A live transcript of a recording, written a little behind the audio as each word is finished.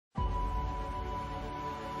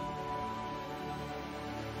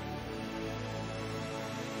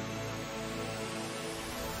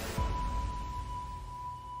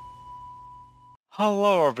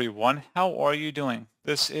Hello everyone, how are you doing?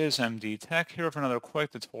 This is MD Tech here for another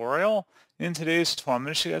quick tutorial. In today's tutorial, I'm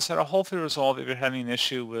going to show you guys how to hopefully resolve if you're having an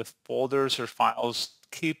issue with folders or files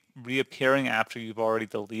keep reappearing after you've already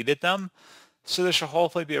deleted them. So this should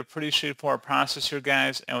hopefully be a pretty straightforward process here,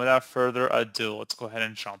 guys, and without further ado, let's go ahead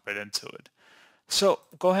and jump right into it. So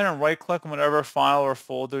go ahead and right click on whatever file or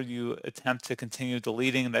folder you attempt to continue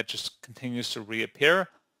deleting that just continues to reappear.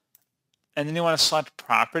 And then you want to select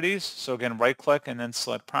properties. So again, right click and then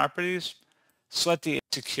select properties. Select the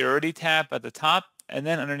security tab at the top, and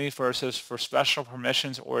then underneath where it says for special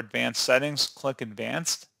permissions or advanced settings, click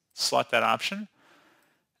advanced, select that option.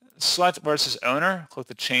 Select where it says owner, click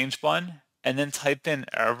the change button, and then type in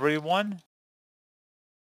everyone,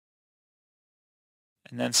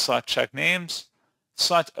 and then select check names,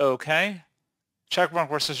 select OK. Check mark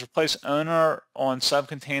where it says replace owner on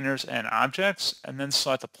subcontainers and objects, and then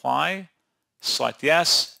select apply. Select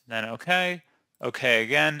yes, then OK, OK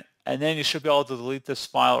again, and then you should be able to delete this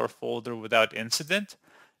file or folder without incident.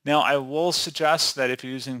 Now, I will suggest that if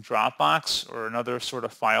you're using Dropbox or another sort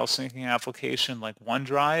of file syncing application like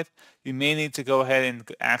OneDrive, you may need to go ahead and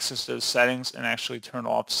access those settings and actually turn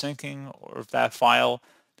off syncing, or if that file,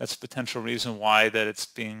 that's a potential reason why that it's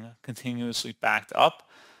being continuously backed up.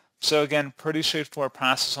 So again, pretty straightforward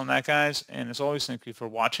process on that, guys. And as always, thank you for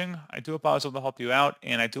watching. I do hope I was able to help you out,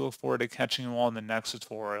 and I do look forward to catching you all in the next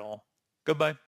tutorial. Goodbye.